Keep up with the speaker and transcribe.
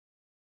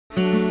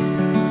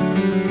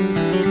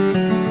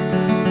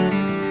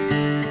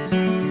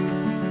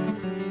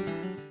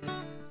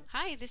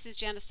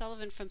Janice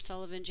Sullivan from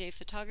Sullivan J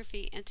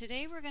Photography, and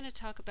today we're going to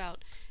talk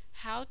about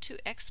how to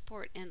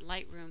export in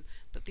Lightroom.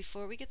 But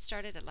before we get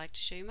started, I'd like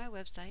to show you my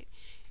website.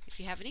 If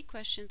you have any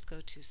questions,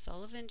 go to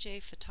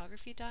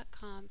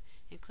sullivanjphotography.com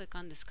and click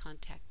on this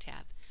contact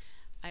tab.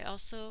 I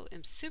also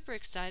am super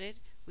excited.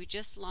 We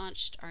just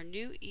launched our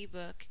new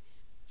ebook,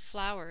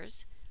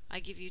 Flowers. I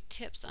give you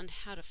tips on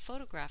how to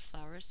photograph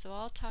flowers, so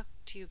I'll talk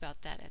to you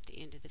about that at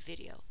the end of the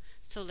video.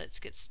 So let's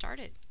get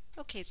started.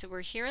 Okay, so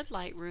we're here at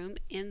Lightroom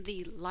in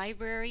the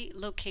library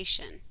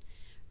location,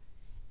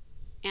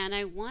 and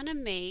I want to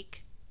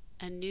make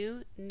a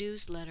new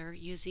newsletter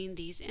using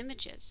these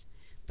images.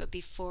 But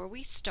before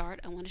we start,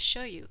 I want to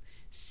show you.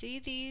 See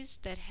these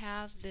that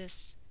have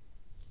this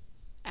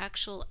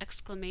actual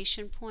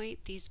exclamation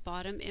point, these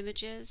bottom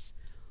images?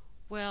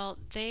 Well,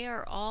 they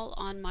are all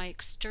on my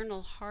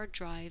external hard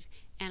drive,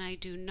 and I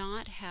do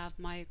not have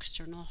my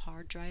external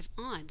hard drive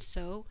on.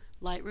 So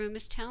Lightroom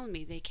is telling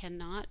me they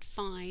cannot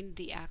find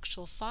the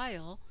actual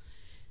file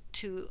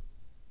to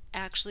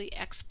actually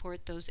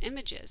export those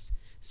images.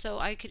 So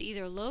I could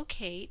either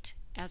locate,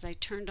 as I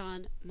turned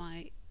on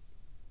my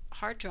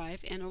hard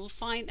drive, and it'll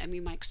find,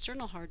 my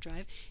external hard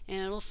drive,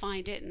 and it'll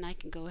find it, and I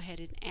can go ahead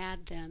and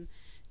add them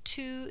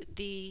to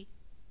the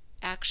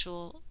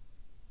actual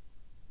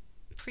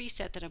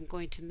preset that I'm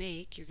going to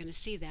make. You're going to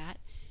see that,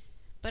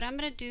 but I'm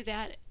going to do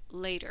that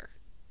later.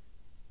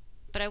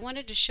 But I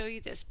wanted to show you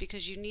this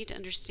because you need to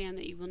understand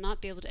that you will not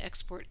be able to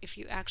export if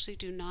you actually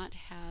do not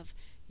have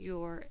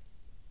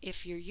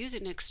if you're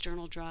using an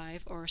external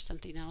drive or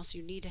something else,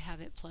 you need to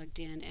have it plugged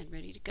in and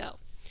ready to go.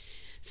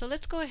 So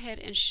let's go ahead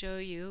and show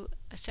you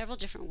several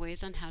different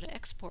ways on how to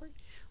export.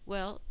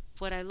 Well,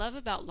 what I love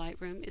about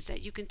Lightroom is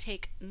that you can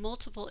take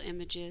multiple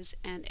images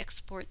and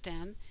export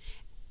them,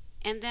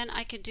 and then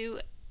I can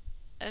do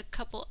a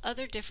couple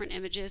other different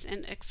images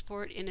and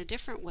export in a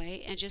different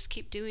way and just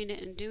keep doing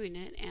it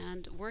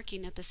and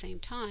working at the same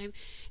time.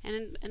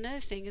 And another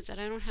thing is that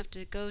I don't have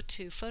to go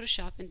to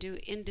Photoshop and do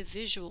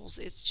individuals.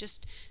 It's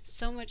just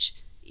so much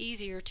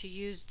easier to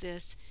use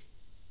this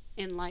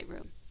in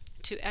Lightroom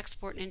to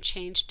export and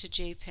change to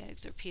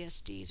JPEGs or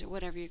PSDs or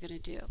whatever you're going to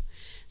do.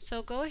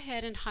 So go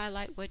ahead and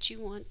highlight what you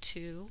want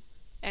to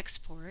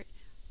export.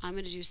 I'm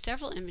going to do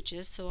several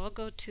images, so I'll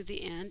go to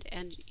the end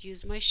and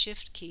use my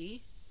Shift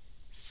key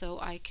so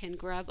I can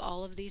grab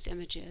all of these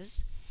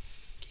images.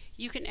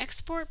 You can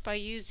export by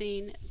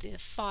using the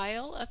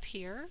file up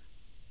here,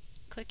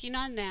 clicking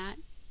on that,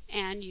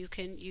 and you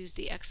can use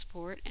the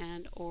export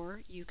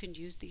or you can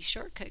use the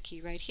shortcut key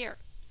right here.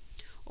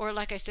 Or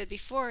like I said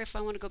before, if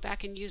I want to go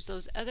back and use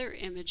those other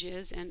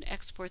images and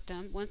export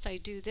them, once I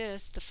do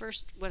this,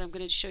 what I'm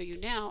going to show you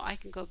now, I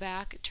can go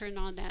back, turn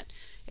on that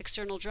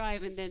external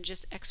drive, and then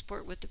just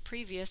export with the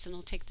previous, and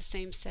it'll take the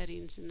same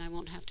settings, and I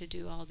won't have to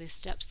do all these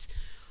steps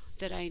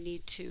that I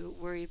need to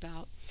worry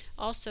about.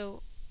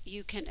 Also,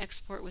 you can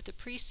export with a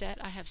preset.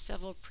 I have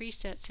several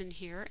presets in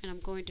here, and I'm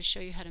going to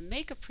show you how to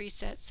make a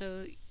preset.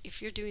 So if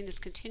you're doing this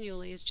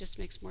continually, it just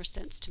makes more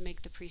sense to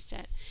make the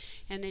preset.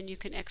 And then you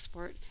can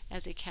export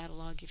as a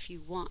catalog if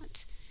you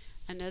want.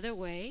 Another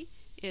way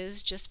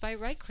is just by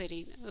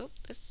right-clicking.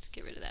 Let's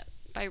get rid of that.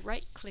 By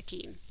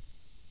right-clicking,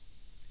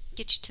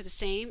 get you to the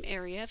same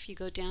area. If you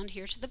go down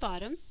here to the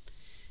bottom,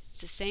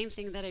 it's the same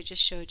thing that I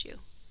just showed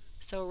you.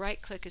 So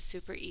right-click is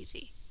super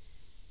easy.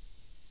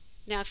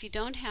 Now, if you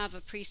don't have a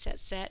preset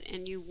set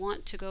and you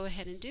want to go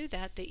ahead and do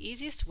that, the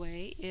easiest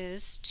way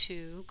is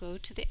to go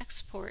to the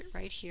export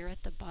right here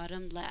at the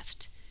bottom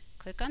left.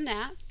 Click on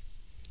that,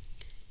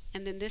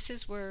 and then this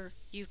is where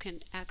you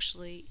can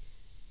actually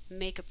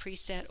make a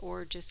preset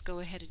or just go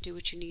ahead and do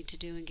what you need to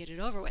do and get it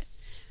over with.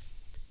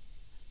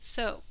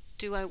 So,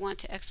 do I want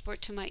to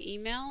export to my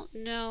email?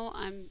 No,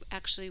 I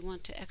actually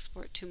want to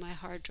export to my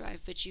hard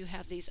drive, but you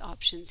have these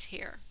options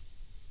here.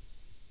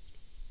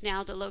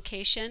 Now, the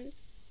location.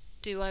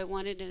 Do I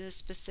want it in a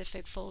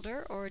specific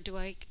folder, or do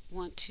I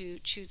want to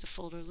choose a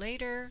folder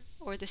later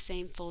or the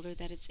same folder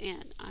that it's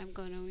in? I'm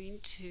going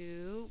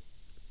to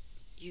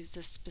use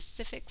the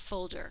specific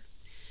folder.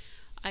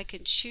 I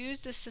can choose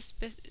the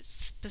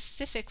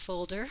specific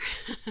folder,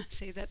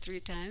 say that 3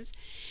 times,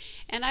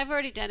 and I've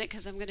already done it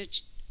because I'm going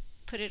to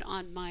put it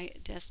on my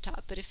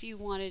desktop, but if you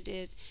wanted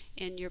it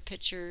in your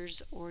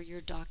pictures or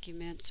your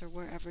documents or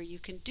wherever, you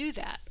can do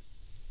that.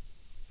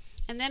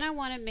 And then I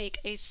want to make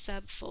a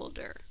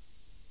subfolder.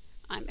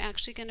 I'm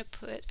actually going to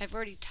I've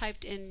already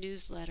typed in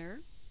newsletter.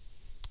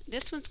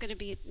 This one's going to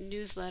be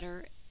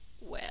newsletter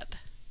web.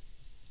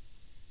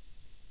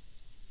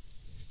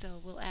 So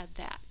we'll add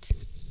that.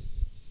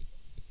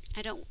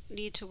 I don't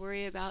need to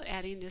worry about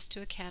adding this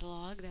to a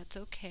catalog. That's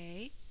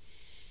okay.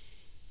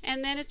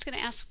 And then it's going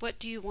to ask, what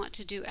do you want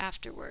to do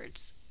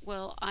afterwards?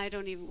 Well, I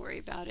don't even worry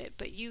about it,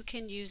 but you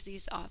can use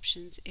these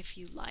options if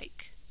you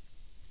like.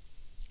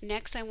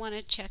 Next, I want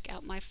to check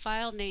out my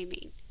file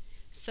naming.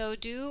 So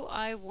do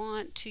I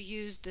want to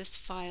use this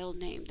file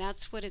name?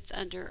 That's what it's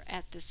under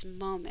at this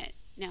moment.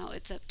 Now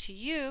it's up to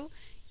you.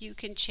 You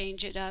can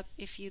change it up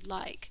if you'd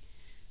like.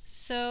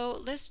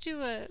 So let's do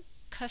a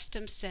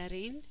custom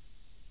setting,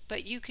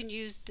 but you can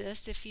use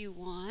this if you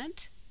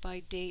want.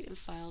 by date and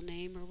file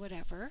name or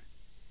whatever.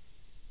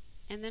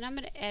 And then I'm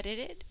going to edit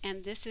it,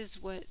 and this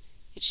is what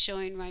it's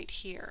showing right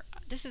here.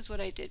 This is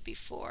what I did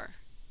before.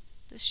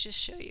 Let's just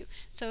show you.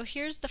 So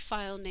here's the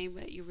file name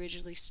that you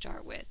originally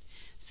start with.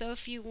 So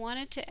if you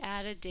wanted to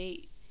add a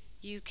date,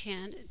 you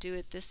can do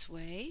it this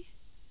way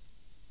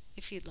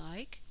if you'd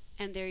like,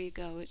 and there you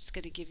go. It's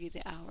going to give you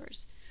the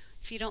hours.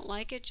 If you don't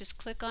like it, just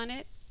click on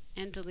it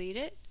and delete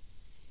it.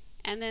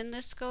 And then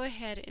let's go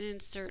ahead and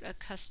insert a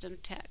custom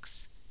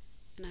text.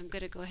 And I'm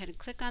going to go ahead and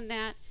click on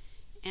that,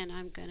 and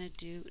I'm going to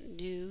do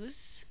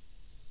news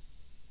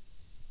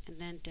and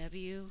then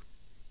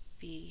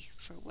WB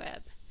for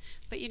web.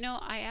 But you know,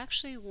 I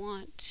actually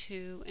want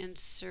to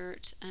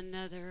insert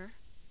another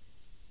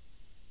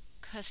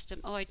custom.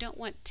 Oh, I don't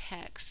want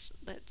text.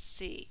 Let's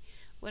see.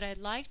 What I'd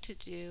like to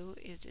do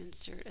is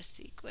insert a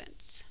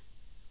sequence.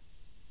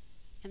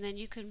 And then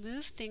you can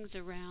move things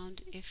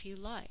around if you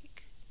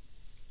like.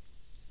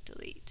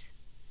 Delete.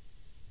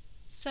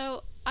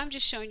 So I'm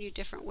just showing you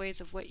different ways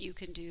of what you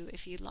can do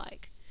if you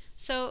like.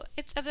 So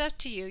it's up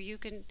to you. You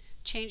can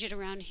change it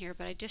around here,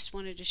 but I just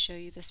wanted to show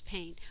you this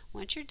pane.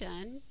 Once you're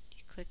done,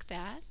 you click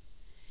that.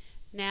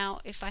 Now,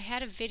 if I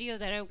had a video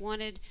that I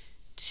wanted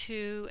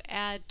to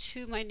add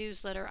to my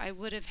newsletter, I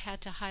would have had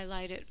to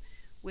highlight it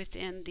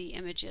within the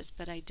images,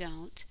 but I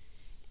don't.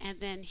 And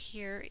then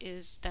here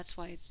is, that's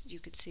why you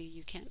could see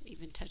you can't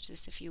even touch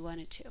this if you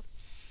wanted to.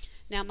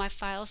 Now my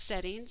file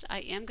settings, I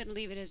am going to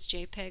leave it as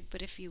JPEG,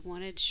 but if you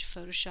wanted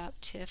Photoshop,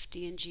 TIFF,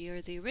 DNG,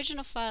 or the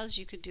original files,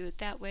 you could do it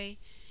that way.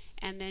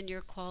 And then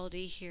your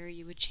quality here,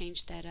 you would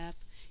change that up.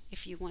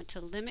 If you want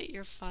to limit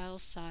your file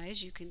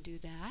size, you can do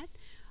that.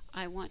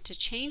 I want to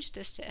change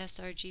this to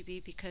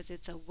sRGB because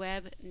it's a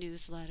web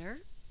newsletter.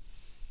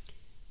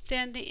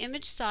 Then the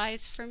image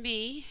size, for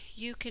me,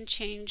 you can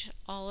change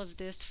all of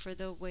this for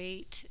the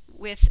weight,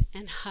 width,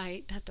 and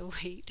height, not the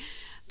weight.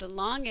 The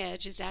long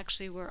edge is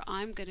actually where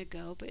I'm going to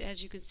go, but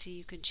as you can see,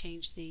 you can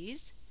change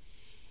these.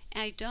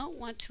 And I don't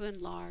want to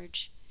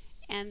enlarge.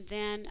 And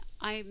then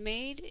I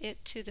made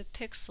it to the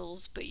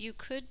pixels, but you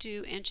could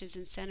do inches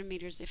and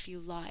centimeters if you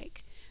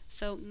like.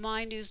 So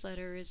my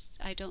newsletter is,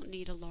 I don't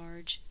need a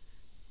large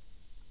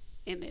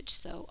image,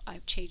 so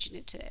I'm changing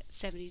it to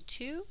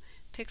 72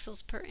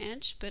 pixels per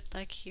inch, but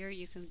like here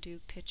you can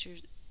do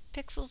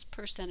pixels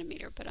per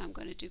centimeter, but I'm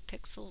going to do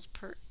pixels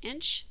per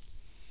inch.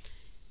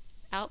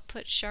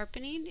 Output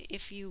sharpening,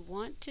 if you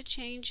want to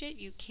change it,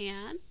 you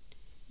can.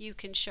 You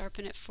can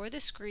sharpen it for the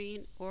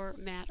screen or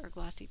matte or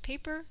glossy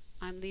paper.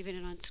 I'm leaving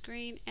it on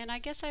screen, and I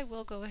guess I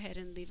will go ahead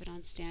and leave it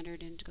on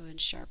standard and go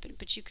and sharpen,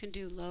 but you can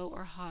do low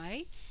or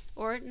high,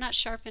 or not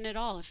sharpen at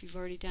all if you've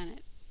already done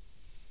it.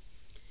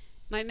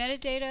 My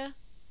metadata,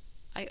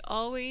 I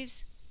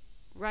always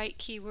write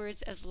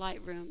keywords as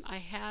Lightroom. I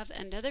have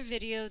another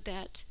video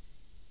that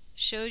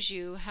shows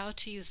you how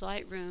to use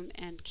Lightroom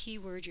and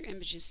keyword your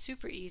images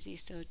super easy,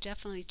 so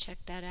definitely check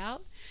that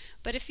out.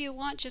 But if you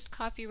want just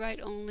copyright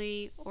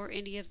only or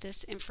any of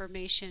this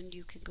information,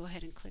 you can go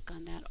ahead and click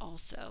on that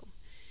also.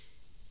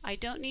 I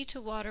don't need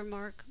to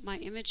watermark my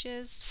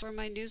images for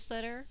my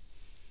newsletter,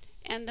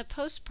 and the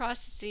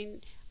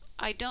post-processing,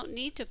 I don't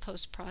need to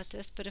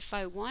post-process, but if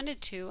I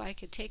wanted to, I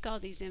could take all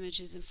these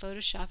images in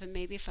Photoshop, and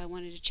maybe if I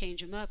wanted to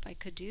change them up, I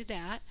could do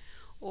that,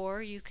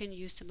 or you can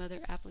use some other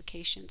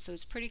application. So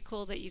it's pretty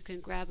cool that you can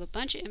grab a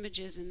bunch of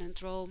images and then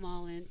throw them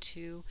all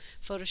into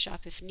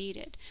Photoshop if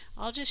needed.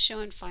 I'll just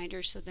show in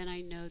Finder so then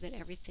I know that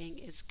everything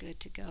is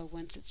good to go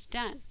once it's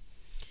done.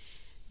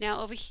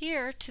 Now over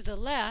here to the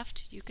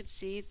left, you can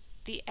see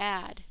the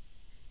add.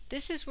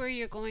 This is where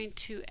you're going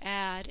to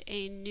add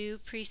a new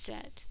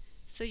preset.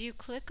 So you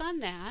click on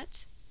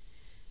that.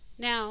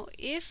 Now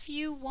if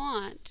you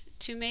want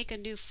to make a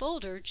new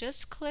folder,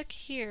 just click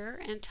here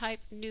and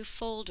type new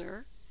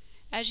folder.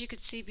 As you could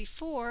see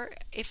before,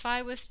 if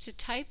I was to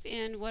type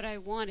in what I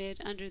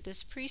wanted under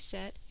this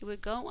preset, it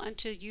would go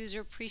onto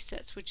user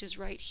presets, which is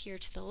right here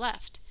to the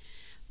left.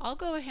 I'll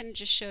go ahead and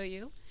just show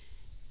you.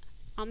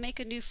 I'll make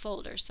a new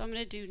folder. So I'm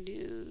going to do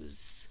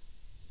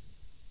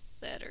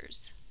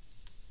newsletters.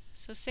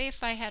 So say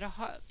if I had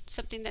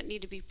something that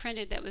needed to be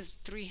printed that was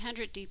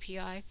 300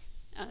 dpi,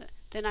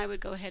 then I would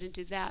go ahead and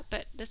do that.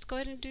 But let's go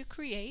ahead and do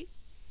create.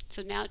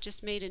 So now it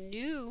just made a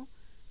new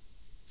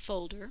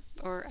folder,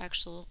 or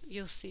actual,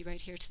 you'll see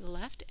right here to the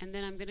left, and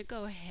then I'm going to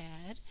go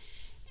ahead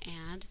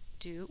and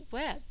do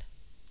web.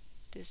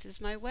 This is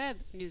my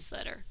web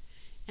newsletter,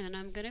 and then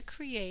I'm going to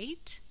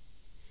create,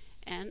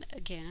 and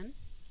again,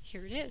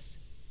 here it is.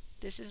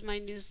 This is my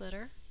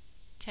newsletter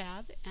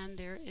tab, and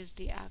there is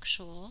the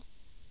actual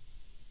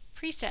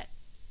preset.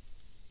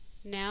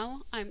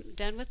 Now I'm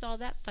done with all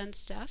that fun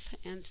stuff,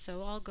 and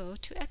so I'll go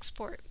to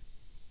export.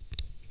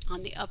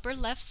 On the upper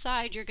left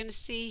side, you're going to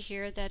see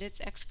here that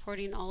it's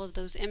exporting all of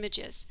those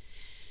images.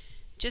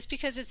 Just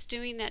because it's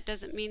doing that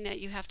doesn't mean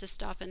that you have to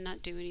stop and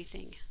not do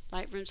anything.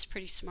 Lightroom's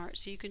pretty smart,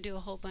 so you can do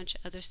a whole bunch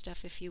of other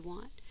stuff if you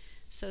want.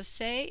 So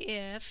say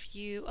if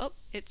you,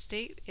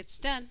 it's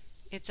done.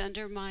 It's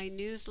under my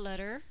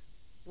newsletter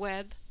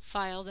web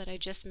file that I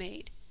just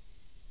made.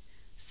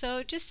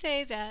 So just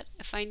say that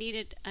if I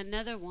needed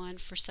another one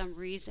for some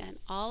reason,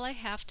 all I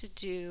have to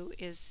do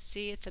is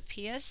see it's a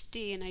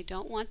PSD and I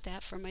don't want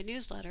that for my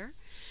newsletter.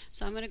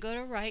 So I'm going to go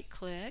to right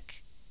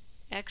click,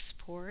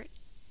 export,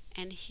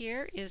 and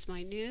here is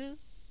my new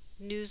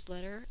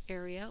newsletter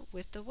area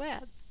with the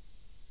web.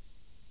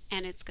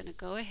 And it's going to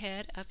go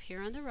ahead up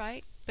here on the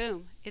right,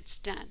 boom, it's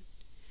done.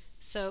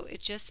 So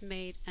it just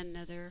made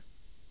another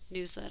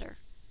newsletter,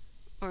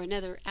 or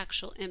another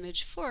actual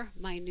image for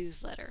my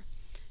newsletter.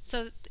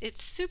 So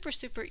it's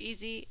super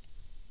easy.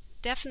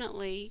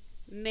 Definitely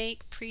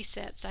make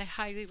presets. I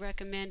highly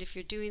recommend if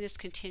you're doing this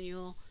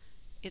continual.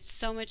 It's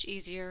so much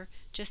easier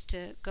just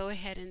to go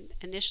ahead and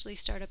initially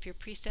start up your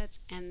presets,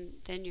 and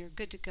then you're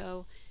good to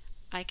go.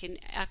 I can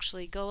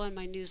actually go on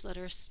my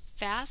newsletters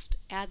fast,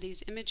 add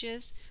these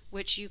images,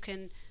 which you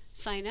can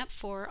sign up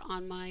for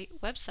on my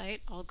website.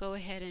 I'll go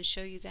ahead and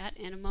show you that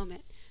in a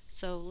moment.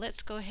 So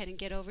let's go ahead and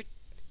get over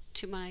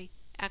to my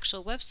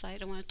actual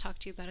website. I want to talk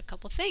to you about a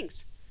couple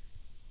things.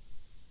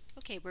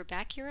 Okay, we're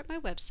back here at my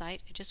website.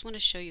 I just want to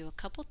show you a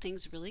couple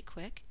things really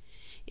quick.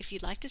 If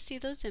you'd like to see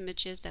those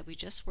images that we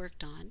just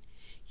worked on,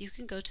 you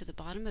can go to the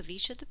bottom of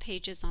each of the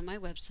pages on my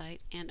website,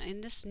 and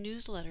in this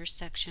newsletter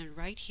section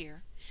right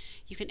here,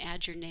 you can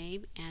add your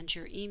name and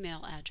your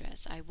email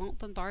address. I won't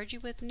bombard you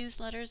with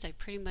newsletters. I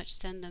pretty much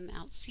send them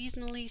out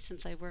seasonally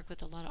since I work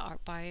with a lot of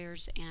art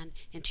buyers and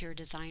interior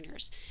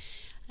designers.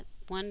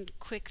 One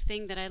quick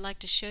thing that I'd like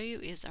to show you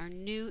is our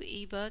new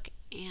ebook,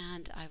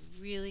 and I've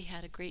really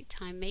had a great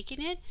time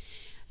making it.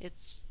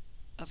 It's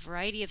a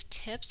variety of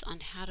tips on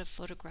how to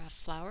photograph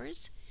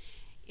flowers.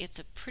 It's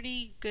a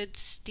pretty good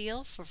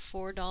steal for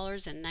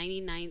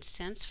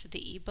 $4.99 for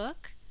the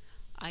ebook.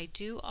 I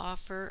do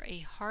offer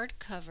a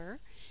hardcover,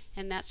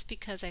 and that's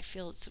because I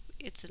feel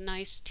it's a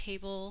nice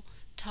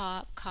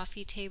tabletop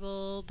coffee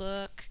table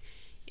book.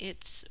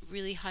 It's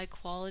really high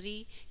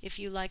quality. If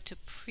you like to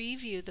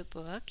preview the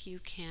book, you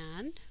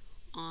can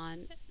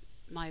on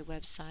my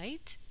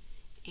website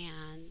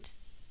and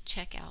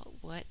check out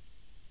what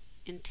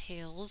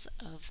entails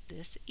of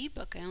this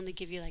ebook. I only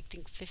give you, I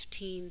think,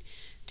 15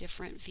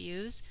 different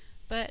views,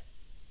 but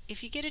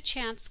if you get a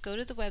chance, go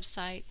to the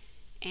website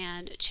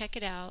and check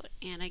it out.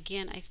 And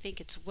again, I think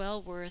it's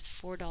well worth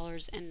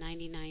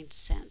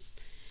 $4.99.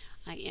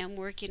 I am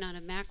working on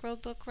a macro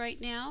book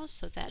right now,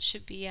 so that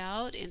should be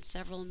out in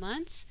several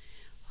months.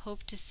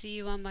 Hope to see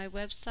you on my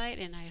website,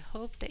 and I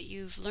hope that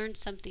you've learned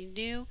something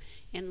new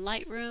in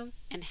Lightroom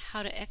and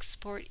how to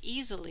export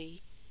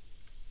easily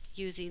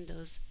using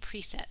those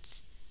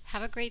presets.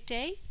 Have a great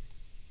day.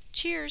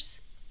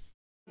 Cheers!